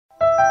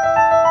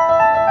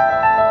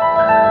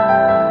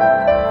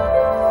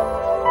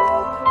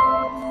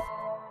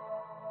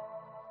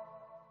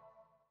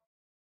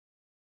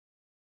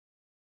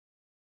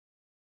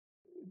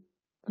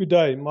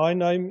day. My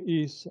name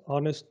is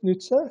Johannes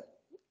Knoetze.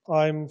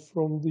 I'm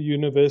from the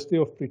University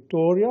of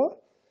Pretoria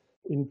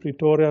in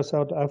Pretoria,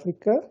 South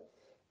Africa,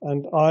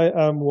 and I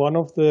am one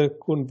of the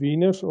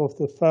conveners of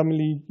the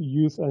Family,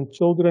 Youth and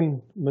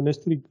Children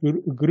Ministry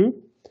Group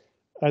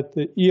at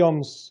the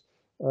EOMS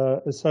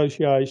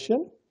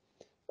Association.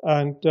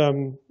 And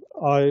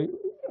I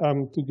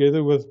am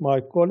together with my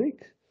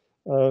colleague,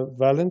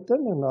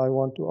 Valentin, and I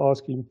want to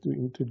ask him to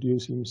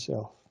introduce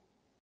himself.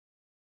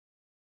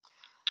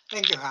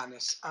 Thank you,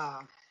 Johannes.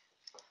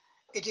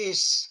 It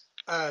is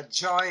a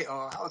joy,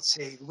 or I would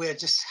say we're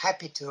just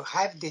happy to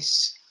have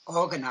this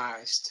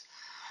organized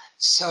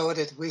so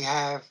that we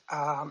have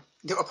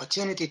the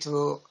opportunity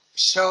to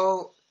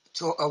show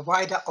to a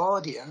wider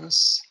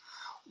audience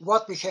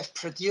what we have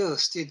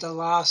produced in the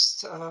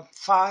last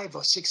 5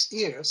 or 6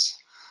 years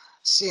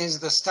since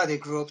the study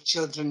group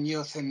Children,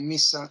 Youth and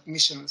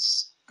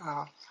Missions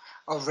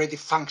already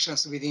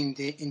functions within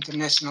the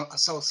International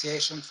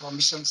Association for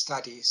Mission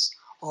Studies,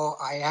 or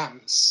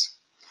IAMS.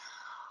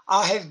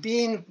 I have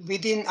been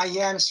within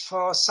IAMS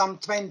for some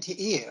 20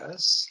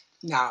 years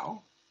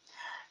now,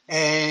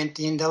 and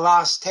in the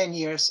last 10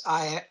 years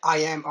I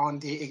am on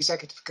the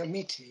executive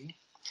committee,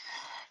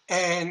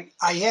 and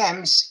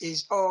IAMS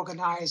is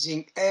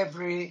organizing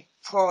every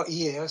 4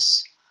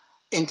 years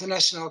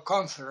international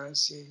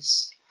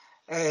conferences,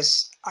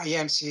 as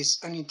IAMS is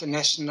an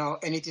international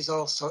and it is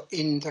also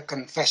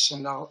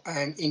interconfessional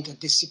and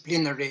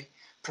interdisciplinary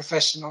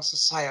professional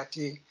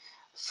society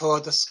for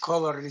the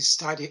scholarly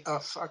study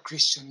of a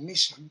Christian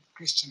mission,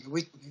 Christian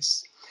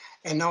witness,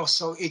 and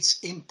also its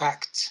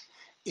impact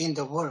in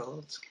the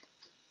world.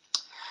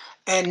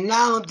 And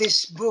now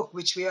this book,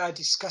 which we are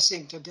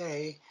discussing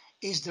today,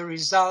 is the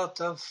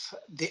result of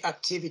the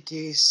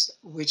activities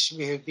which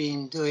we have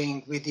been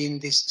doing within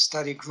this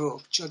study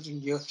group, Children,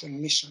 Youth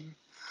and Mission.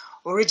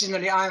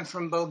 Originally, I'm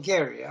from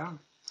Bulgaria,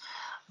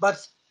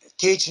 but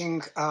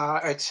teaching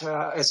as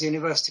a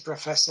university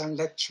professor and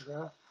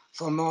lecturer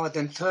for more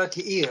than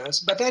 30 years.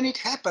 But then it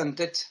happened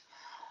that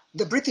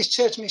the British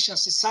Church Mission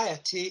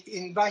Society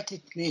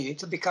invited me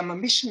to become a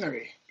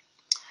missionary,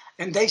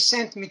 and they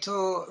sent me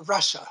to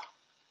Russia.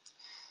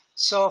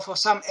 So for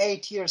some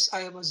 8 years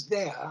I was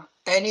there,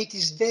 and it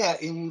is there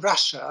in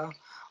Russia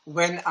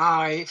when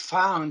I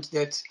found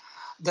that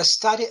the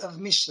study of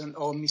mission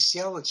or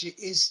missiology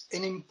is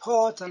an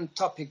important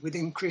topic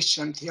within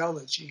Christian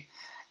theology.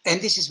 And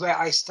this is where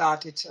I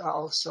started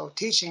also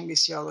teaching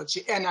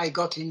missiology, and I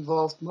got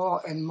involved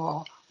more and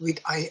more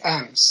with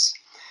IAMS.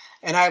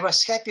 And I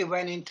was happy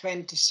when in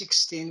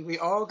 2016 we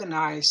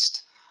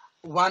organized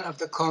one of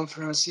the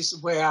conferences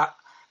where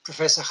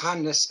Professor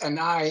Johannes and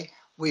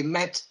we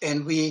met,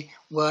 and we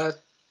were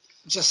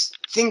just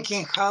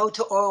thinking how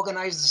to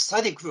organize the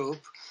study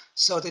group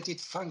so that it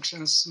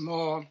functions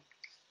more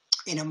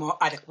in a more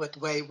adequate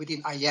way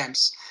within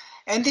IAMS.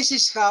 And this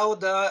is how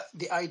the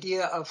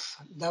idea of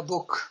the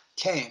book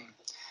came.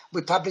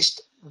 We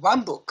published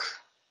one book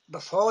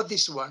before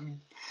this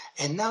one,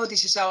 and now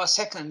this is our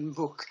second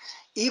book,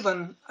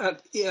 even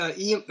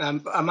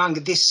among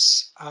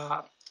this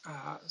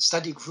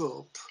study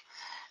group.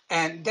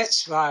 And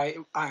that's why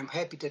I'm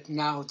happy that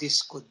now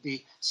this could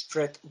be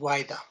spread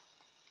wider.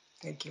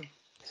 Thank you.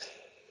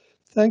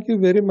 Thank you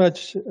very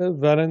much,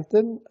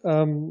 Valentin,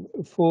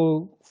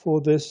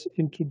 for this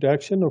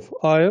introduction of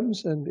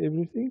IAMS and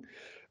everything.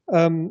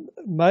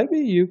 Maybe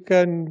you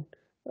can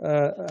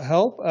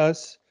help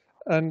us,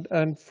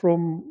 and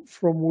from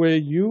where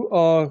you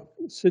are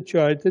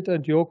situated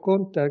and your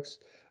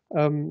context,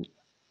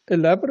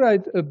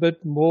 elaborate a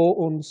bit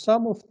more on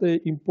some of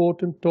the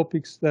important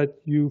topics that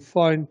you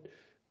find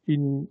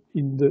in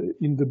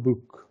the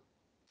book.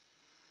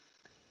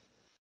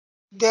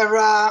 There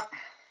are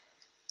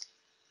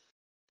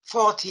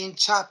 14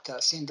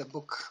 chapters in the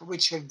book,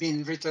 which have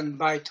been written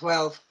by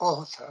 12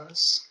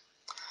 authors.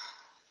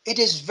 It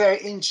is very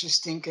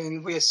interesting,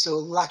 and we are so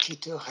lucky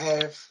to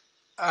have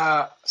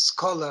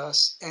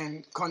scholars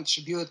and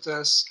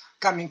contributors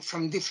coming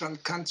from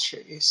different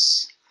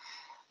countries.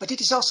 But it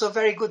is also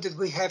very good that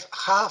we have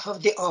half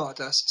of the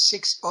authors,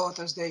 6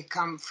 authors, they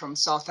come from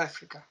South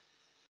Africa.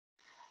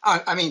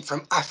 I mean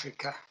from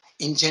Africa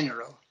in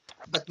general,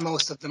 but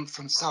most of them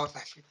from South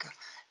Africa.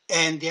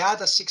 And the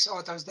other 6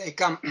 authors, they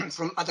come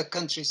from other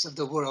countries of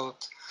the world,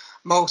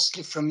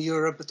 mostly from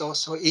Europe, but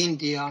also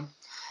India.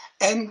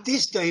 And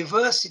this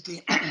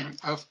diversity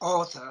of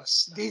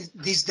authors,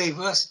 this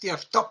diversity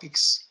of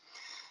topics,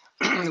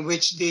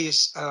 which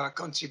these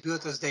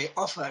contributors, they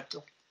offer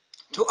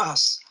to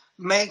us,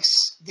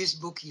 makes this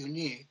book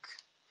unique.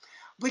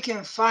 We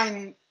can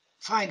find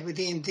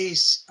within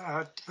these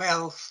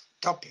 12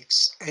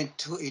 topics and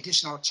 2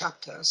 additional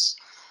chapters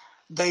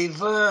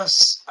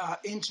diverse,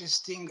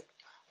 interesting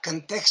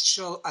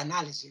contextual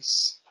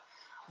analysis,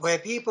 where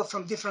people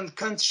from different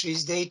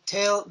countries, they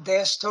tell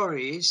their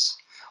stories,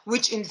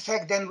 which in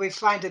fact then we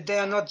find that they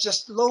are not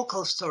just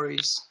local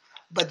stories,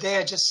 but they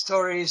are just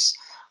stories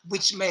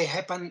which may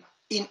happen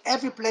in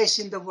every place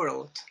in the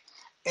world.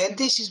 And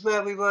this is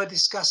where we were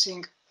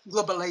discussing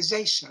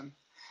globalization,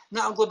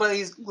 Now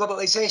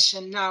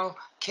globalization now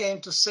came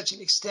to such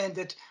an extent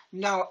that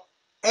now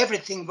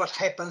everything what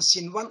happens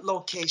in one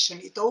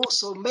location, it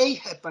also may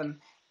happen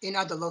in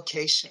other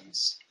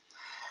locations.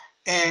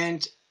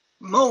 And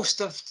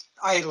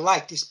I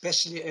liked,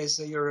 especially as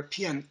a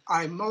European,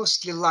 I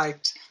mostly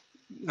liked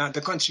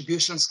the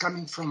contributions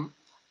coming from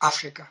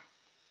Africa.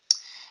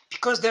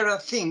 Because there are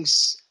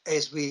things,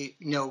 as we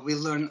know, we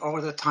learn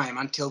all the time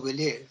until we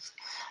live.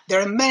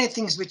 There are many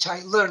things which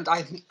I learned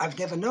I've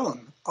never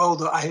known,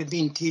 although I have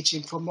been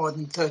teaching for more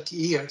than 30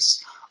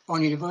 years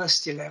on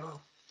university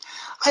level.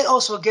 I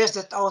also guess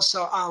that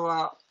also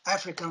our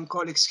African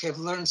colleagues have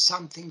learned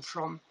something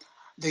from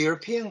the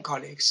European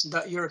colleagues,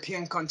 the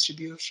European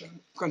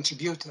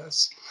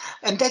contributors.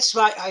 And that's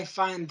why I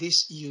find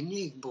this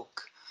unique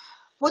book.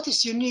 What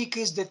is unique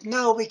is that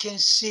now we can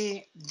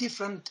see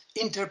different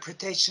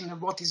interpretation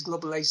of what is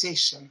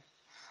globalization.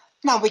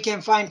 Now we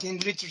can find in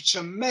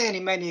literature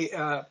many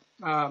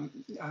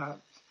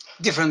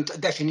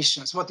different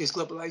definitions. What is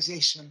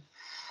globalization?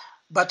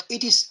 But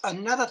it is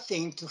another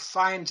thing to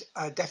find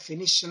a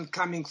definition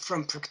coming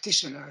from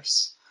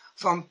practitioners,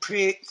 from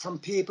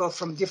people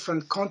from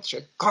different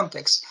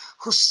contexts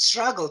who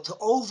struggle to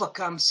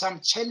overcome some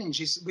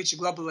challenges which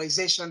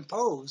globalization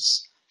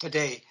poses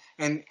today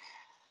and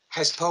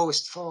has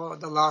posed for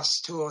the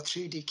last 2 or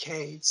 3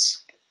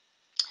 decades.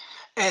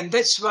 And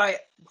that's why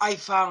I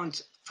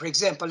found, for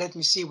example, let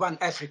me see one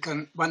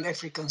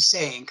African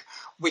saying,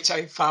 which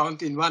I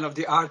found in one of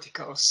the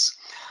articles.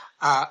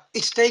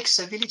 It takes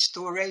a village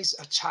to raise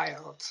a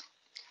child.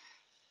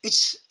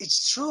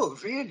 It's true,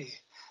 really.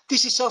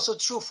 This is also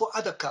true for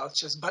other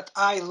cultures, but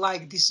I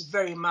like this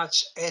very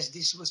much as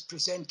this was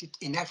presented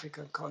in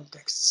African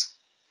contexts.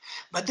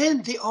 But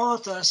then the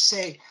authors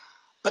say,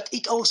 but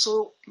it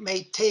also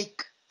may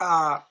take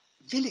a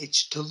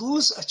village to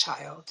lose a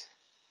child.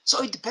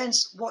 So it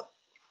depends what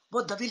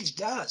the village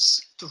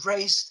does to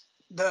raise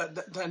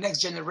the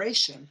next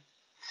generation.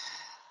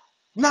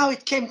 Now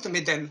it came to me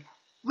then,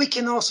 we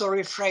can also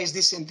rephrase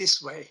this in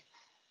this way.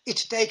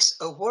 It takes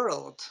a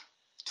world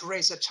to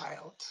raise a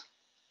child,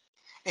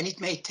 and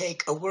it may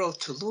take a world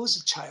to lose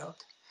a child.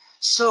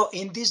 So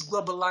in this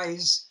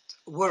globalized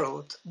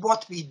world,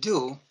 what we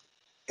do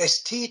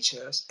as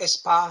teachers, as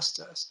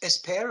pastors, as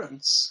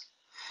parents,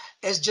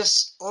 as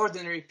just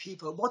ordinary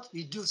people, what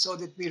we do so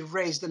that we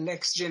raise the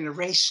next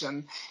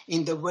generation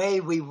in the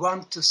way we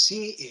want to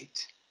see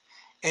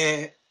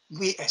it,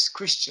 we as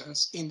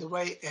Christians, in the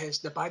way as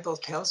the Bible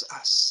tells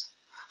us,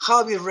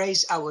 how we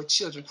raise our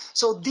children.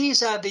 So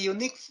these are the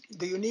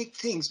unique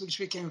things which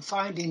we can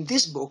find in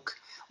this book,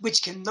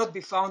 which cannot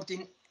be found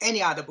in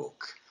any other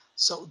book.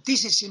 So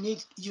this is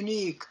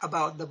unique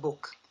about the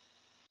book.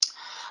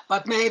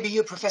 But maybe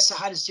you, Professor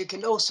Johannes, you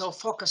can also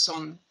focus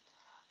on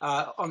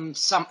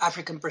some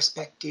African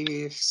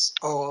perspectives,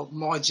 or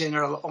more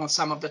general on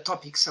some of the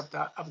topics of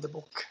the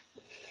book.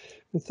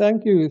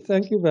 Thank you,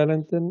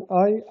 Valentin.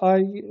 I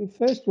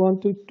first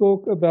want to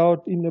talk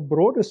about, in a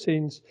broader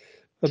sense,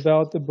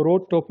 about the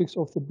broad topics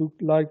of the book,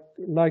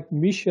 like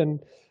mission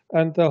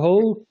and the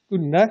whole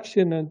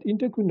connection and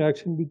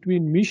interconnection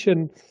between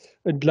mission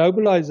and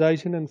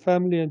globalization and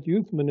family and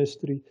youth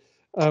ministry.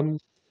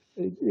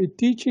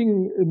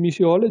 Teaching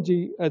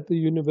missiology at the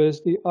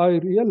university, I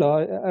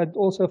realized, and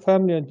also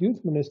family and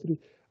youth ministry,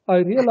 I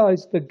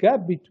realized the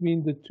gap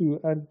between the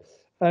two,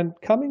 and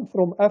coming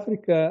from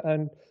Africa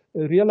and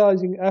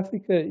realizing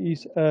Africa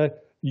is a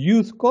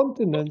youth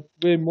continent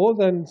where more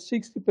than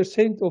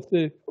 60% of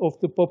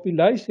the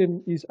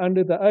population is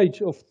under the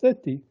age of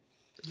 30.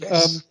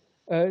 Yes.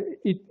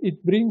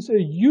 It brings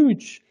a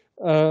huge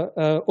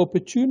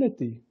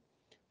opportunity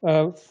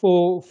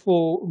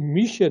for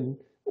mission,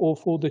 or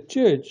for the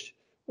church,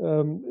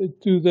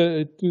 to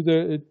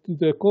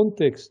the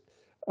context,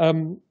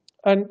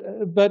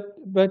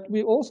 but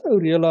we also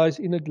realize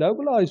in a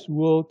globalized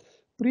world,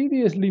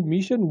 previously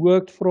mission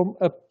worked from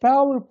a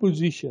power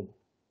position.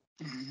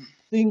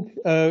 Think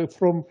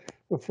from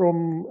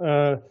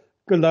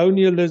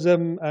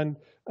colonialism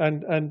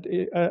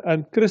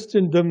and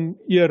Christendom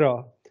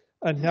era,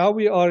 and now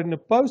we are in a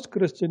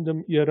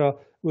post-Christendom era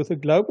with a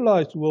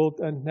globalized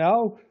world, and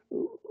now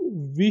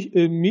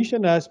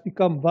mission has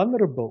become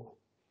vulnerable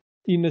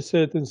in a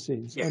certain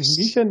sense. Yes. And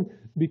mission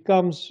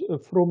becomes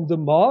from the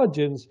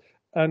margins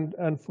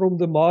and from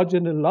the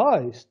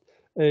marginalized.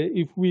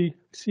 If we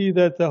see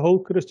that the whole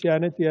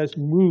Christianity has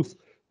moved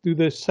to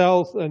the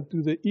south and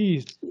to the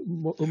east,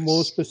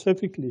 more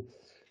specifically.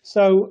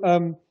 So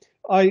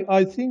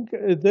I think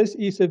this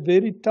is a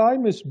very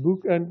timeless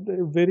book and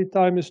very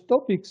timeless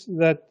topics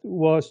that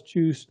was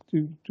chosen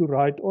to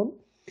write on.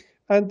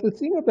 And the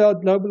thing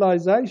about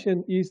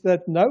globalization is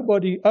that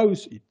nobody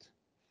owes it.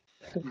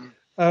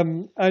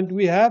 And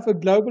we have a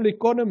global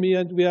economy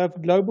and we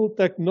have global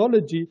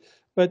technology,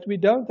 but we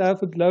don't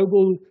have a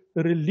global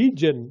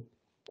religion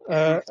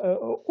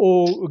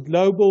or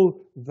global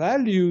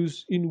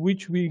values in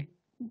which we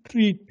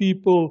treat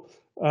people,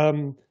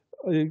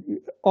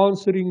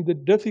 answering the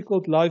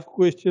difficult life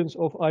questions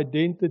of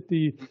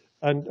identity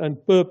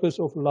and purpose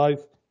of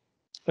life,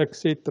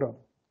 etc.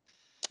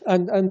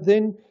 And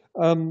then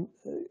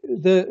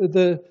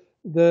The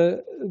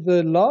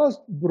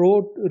last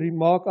broad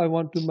remark I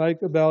want to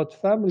make about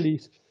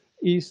families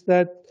is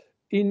that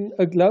in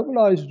a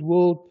globalized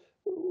world,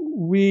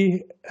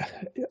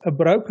 a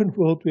broken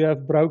world, we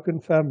have broken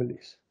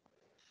families.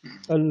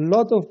 A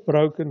lot of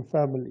broken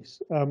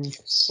families.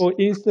 For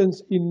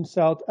instance, in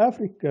South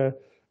Africa,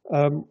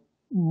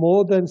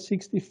 more than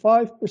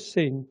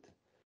 65%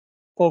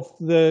 of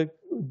the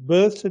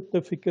birth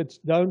certificates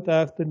don't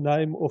have the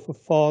name of a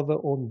father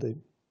on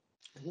them.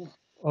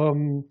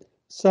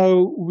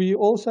 So we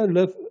also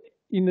live,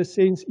 in a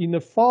sense, in a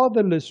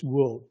fatherless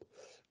world.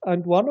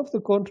 And one of the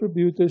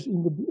contributors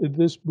in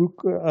this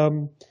book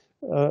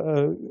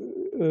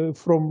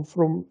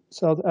from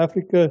South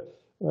Africa,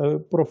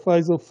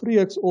 Professor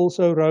Freelance,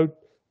 also wrote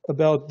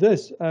about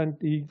this, and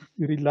he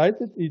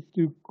related it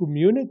to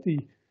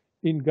community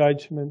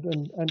engagement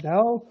and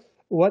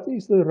what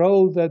is the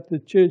role that the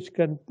church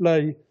can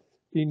play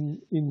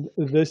in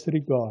this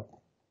regard.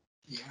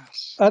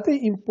 Yes. Other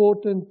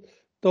important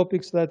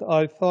topics that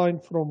I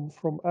find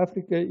from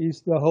Africa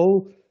is the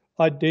whole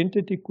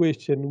identity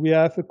question. We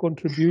have a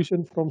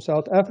contribution from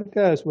South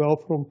Africa as well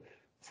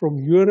from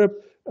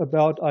Europe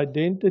about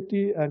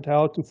identity and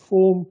how to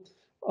form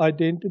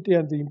identity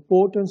and the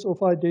importance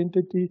of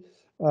identity.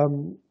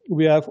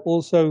 We have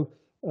also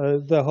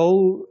the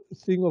whole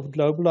thing of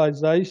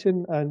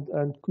globalization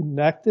and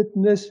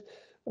connectedness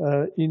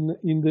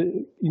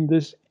in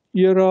this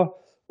era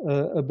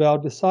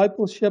about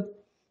discipleship.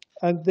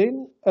 And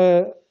then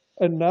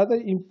another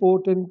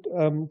important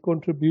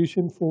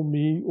contribution for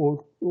me,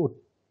 or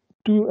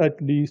two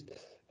at least,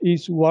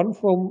 is one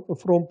from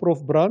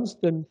Prof.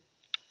 Branston,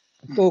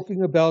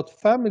 talking about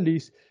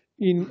families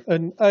in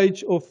an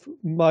age of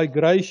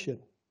migration.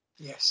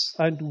 Yes.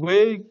 And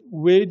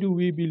where do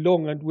we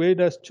belong, and where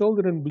does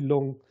children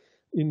belong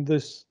in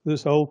this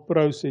whole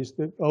process,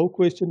 the whole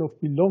question of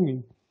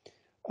belonging.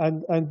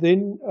 And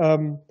then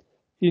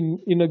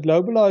in a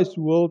globalized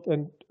world,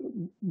 and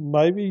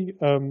maybe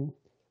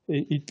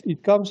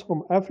it comes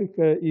from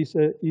Africa, is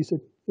a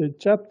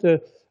chapter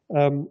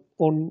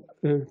on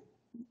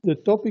the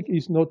topic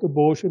is not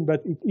abortion,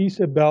 but it is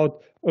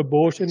about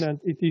abortion, and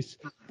it is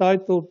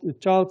titled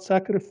Child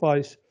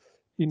Sacrifice.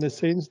 In a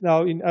sense,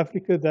 now in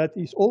Africa, that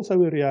is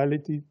also a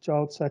reality,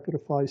 child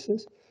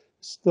sacrifices,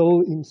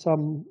 still in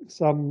some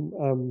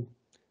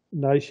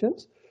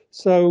nations.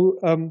 So,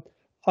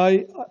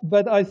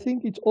 but I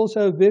think it's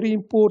also a very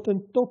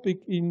important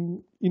topic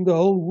in the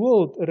whole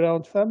world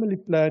around family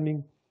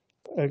planning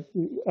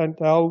and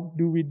how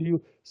do we deal.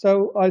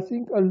 So I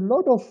think a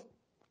lot of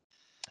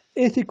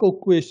ethical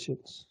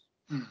questions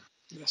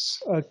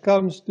Yes.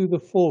 comes to the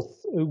fore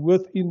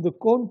within the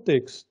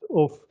context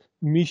of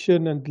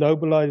mission and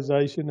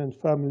globalization and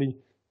family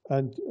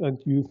and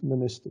youth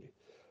ministry.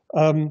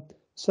 And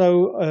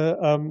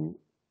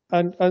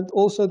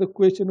also the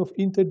question of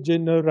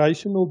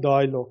intergenerational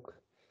dialogue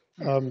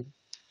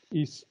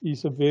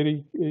is a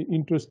very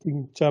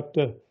interesting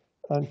chapter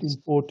and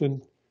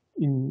important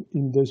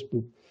in this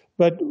book.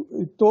 But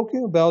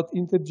talking about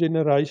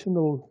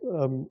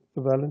intergenerational,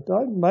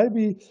 Valentine,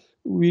 maybe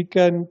we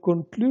can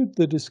conclude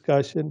the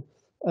discussion,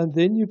 and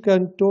then you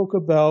can talk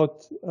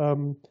about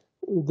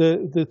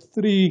the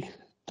three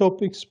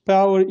topics: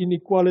 power,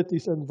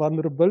 inequalities, and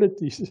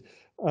vulnerabilities,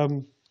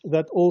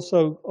 that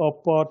also are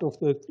part of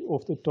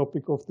the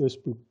topic of this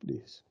book,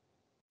 please.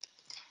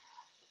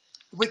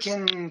 We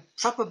can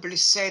probably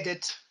say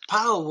that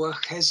power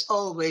has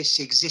always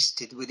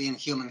existed within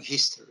human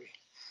history.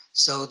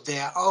 So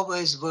there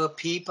always were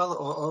people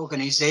or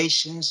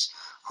organizations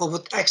who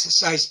would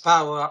exercise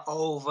power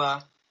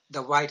over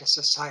the wider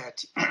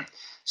society.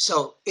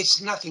 So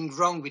it's nothing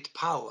wrong with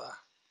power.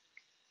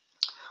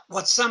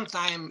 What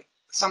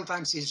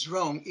sometimes is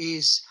wrong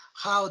is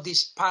how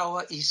this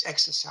power is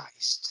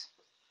exercised.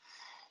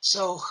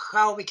 So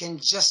how we can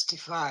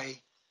justify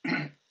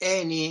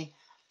any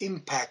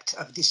impact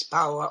of this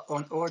power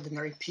on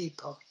ordinary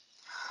people.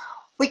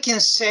 We can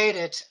say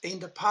that in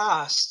the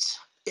past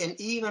and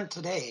even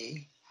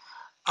today,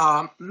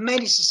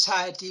 many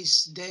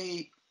societies,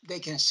 they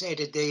can say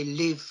that they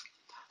live,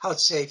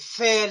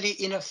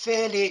 in a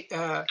fairly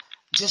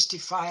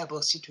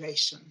justifiable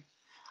situation.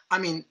 I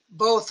mean,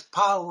 both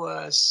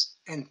powers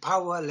and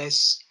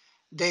powerless,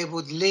 they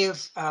would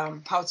live,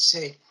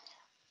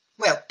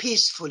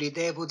 peacefully.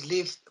 They would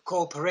live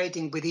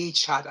cooperating with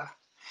each other.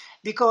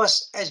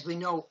 Because, as we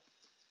know,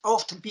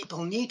 often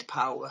people need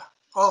power.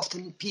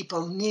 Often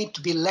people need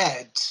to be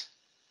led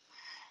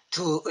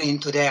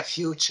into their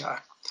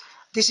future.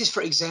 This is,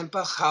 for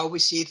example, how we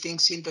see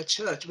things in the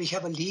church. We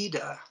have a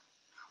leader,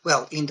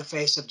 in the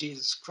face of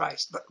Jesus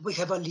Christ, but we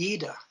have a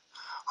leader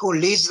who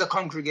leads the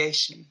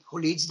congregation, who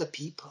leads the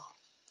people.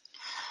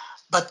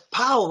 But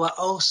power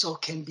also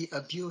can be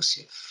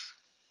abusive.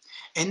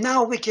 And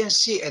now we can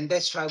see, and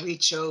that's why we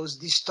chose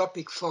this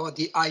topic for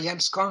the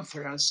IAMS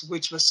conference,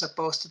 which was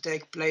supposed to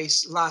take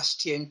place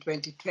last year in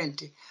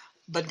 2020.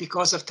 But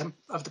because of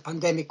the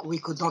pandemic, we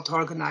could not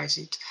organize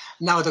it.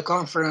 Now the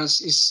conference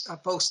is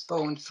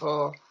postponed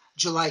for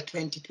July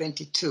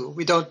 2022.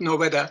 We don't know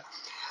whether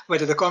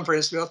whether the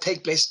conference will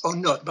take place or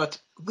not. But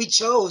we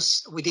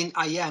chose within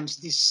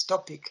IAMS this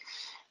topic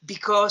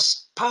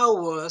because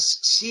powers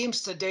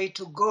seems today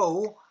to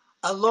go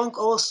along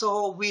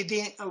also with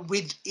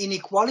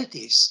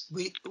inequalities,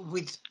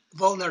 with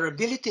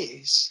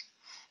vulnerabilities.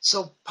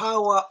 So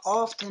power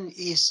often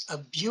is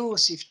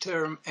abusive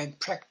term and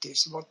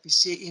practice, what we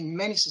see in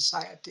many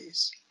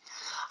societies.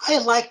 I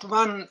liked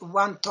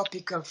one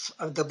topic of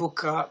the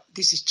book,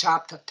 this is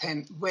chapter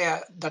 10,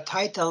 where the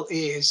title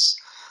is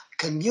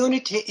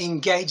Community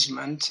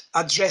Engagement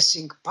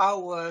Addressing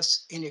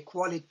Powers,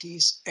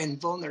 Inequalities and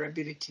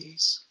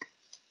Vulnerabilities.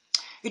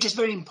 It is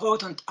very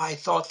important, I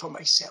thought, for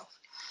myself.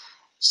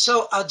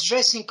 So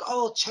addressing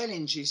all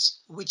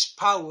challenges which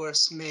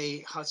powers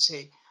may, how to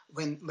say,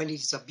 when it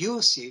is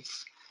abusive,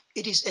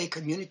 it is a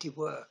community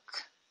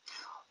work.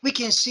 We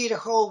can see the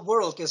whole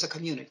world as a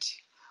community.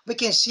 We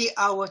can see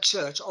our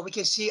church, or we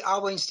can see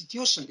our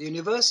institution, the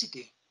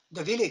university,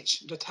 the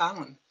village, the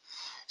town.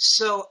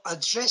 So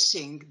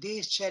addressing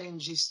these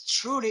challenges,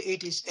 truly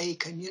it is a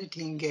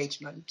community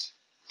engagement.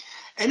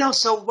 And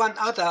also one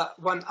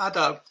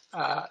other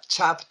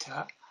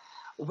chapter,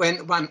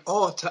 when one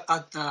author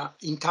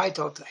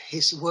entitled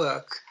his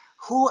work,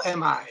 Who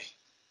Am I?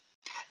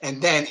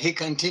 And then he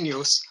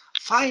continues,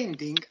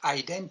 Finding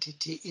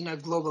Identity in a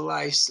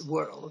Globalized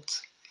World.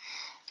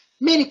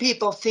 Many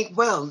people think,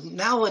 well,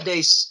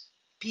 nowadays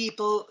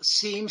people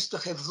seems to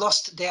have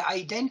lost their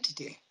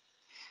identity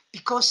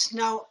because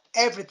now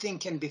everything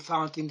can be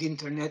found in the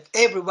internet.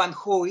 Everyone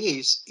who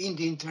is in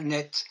the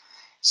internet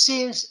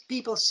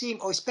people seem,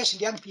 or especially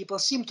young people,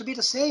 seem to be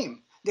the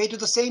same. They do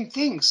the same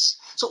things.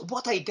 So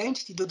what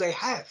identity do they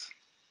have?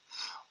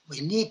 We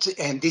need to,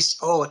 and this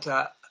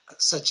author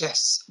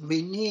suggests,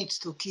 we need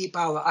to keep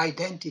our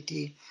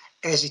identity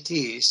as it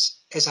is,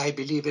 as I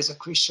believe as a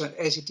Christian,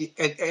 as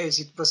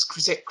it was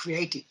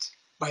created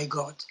by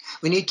God.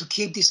 We need to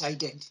keep this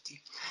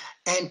identity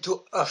and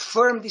to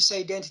affirm this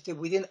identity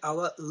within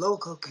our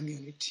local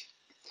community.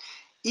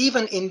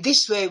 Even in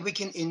this way, we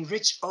can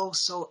enrich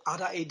also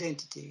other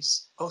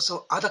identities,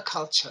 also other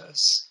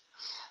cultures.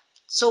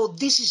 So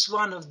this is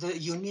one of the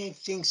unique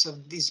things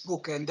of this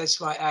book, and that's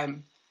why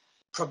I'm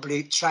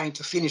probably trying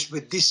to finish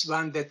with this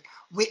one, that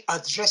we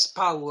address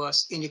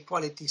powers,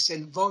 inequalities,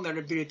 and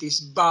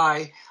vulnerabilities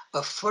by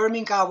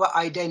affirming our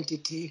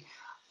identity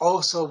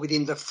also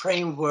within the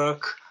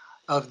framework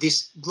of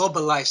this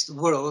globalized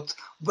world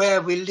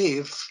where we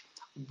live,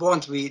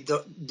 want we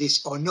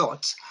this or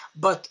not,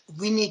 but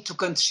we need to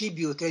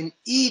contribute, and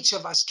each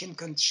of us can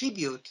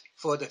contribute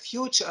for the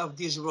future of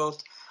this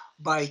world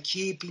by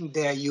keeping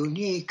their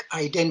unique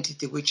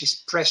identity, which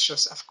is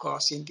precious, of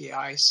course, in the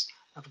eyes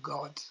of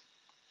God.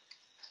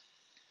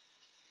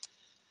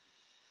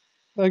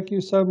 Thank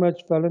you so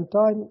much,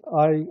 Valentine.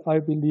 I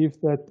believe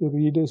that the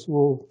readers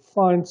will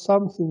find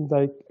something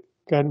they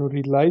can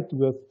relate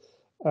with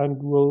and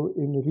will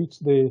enrich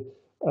their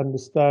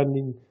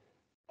understanding.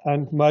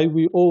 And may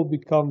we all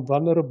become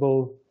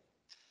vulnerable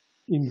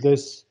in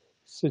this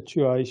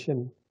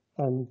situation.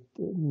 And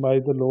may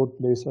the Lord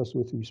bless us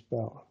with his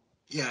power.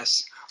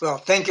 Yes. Well,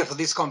 thank you for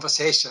this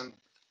conversation.